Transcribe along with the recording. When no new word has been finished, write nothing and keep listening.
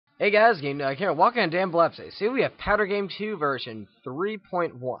Hey guys, Game Dog here. Welcome to Dan Blepsy. Today we have Powder Game 2 version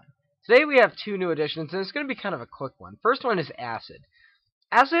 3.1. Today we have two new additions, and it's going to be kind of a quick one. First one is Acid.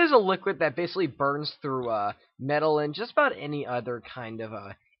 Acid is a liquid that basically burns through metal and just about any other kind of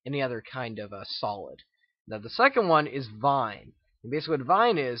solid. Now the second one is Vine. And basically what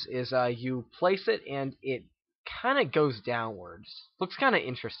Vine is you place it and it kind of goes downwards. Looks kind of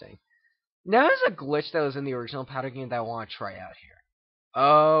interesting. Now there's a glitch that was in the original Powder Game that I want to try out here.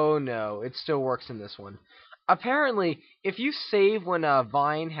 Oh no, it still works in this one. Apparently, if you save when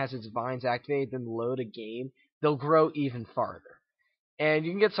Vine has its vines activated, then load a game, they'll grow even farther. And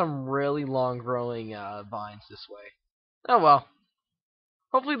you can get some really long growing vines this way. Oh well.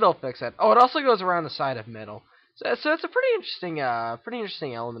 Hopefully they'll fix it. Oh, it also goes around the side of metal. So it's a pretty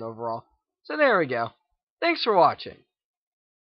interesting element overall. So there we go. Thanks for watching.